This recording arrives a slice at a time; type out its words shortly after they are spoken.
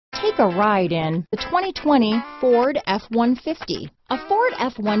Take a ride in the 2020 Ford F-150. A Ford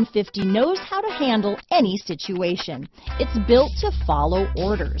F-150 knows how to handle any situation. It's built to follow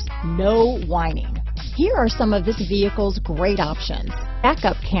orders, no whining. Here are some of this vehicle's great options: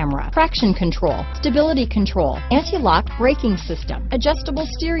 backup camera, traction control, stability control, anti-lock braking system, adjustable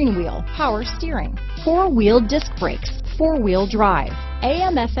steering wheel, power steering, four-wheel disc brakes, four-wheel drive,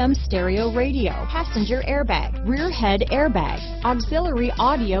 AM/FM stereo radio, passenger airbag, rear head airbag, auxiliary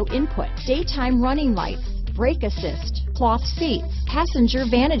audio input, daytime running lights, brake assist, cloth seats, passenger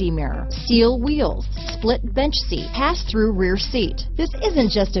vanity mirror, steel wheels, split bench seat, pass-through rear seat. This isn't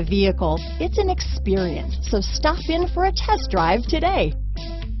just a vehicle, it's an experience. So stop in for a test drive today.